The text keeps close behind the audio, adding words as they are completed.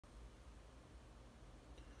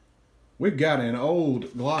We've got an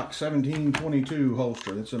old Glock 1722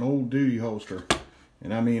 holster. It's an old duty holster.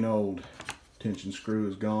 And I mean old. Tension screw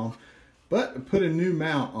is gone. But put a new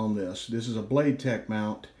mount on this. This is a Bladetech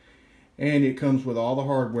mount. And it comes with all the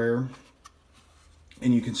hardware.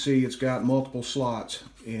 And you can see it's got multiple slots.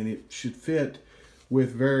 And it should fit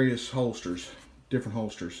with various holsters. Different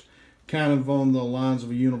holsters. Kind of on the lines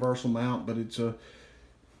of a universal mount. But it's a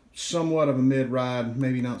somewhat of a mid-ride.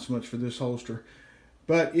 Maybe not so much for this holster.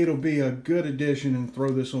 But it'll be a good addition, and throw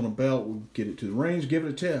this on a belt. We'll get it to the range, give it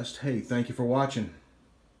a test. Hey, thank you for watching.